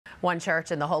One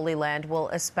church in the Holy Land will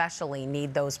especially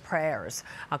need those prayers.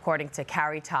 According to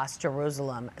Caritas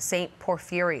Jerusalem, St.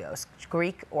 Porphyrios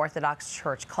Greek Orthodox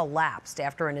Church collapsed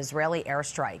after an Israeli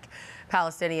airstrike.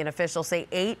 Palestinian officials say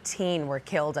 18 were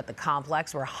killed at the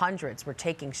complex, where hundreds were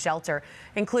taking shelter,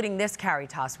 including this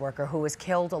Caritas worker who was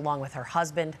killed along with her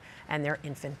husband and their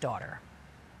infant daughter.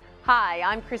 Hi,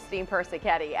 I'm Christine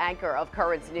Persichetti, anchor of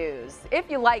Currents News.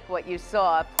 If you like what you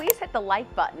saw, please hit the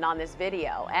like button on this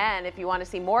video. And if you want to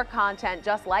see more content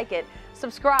just like it,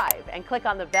 subscribe and click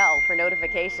on the bell for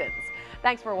notifications.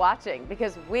 Thanks for watching,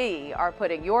 because we are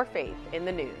putting your faith in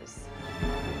the news.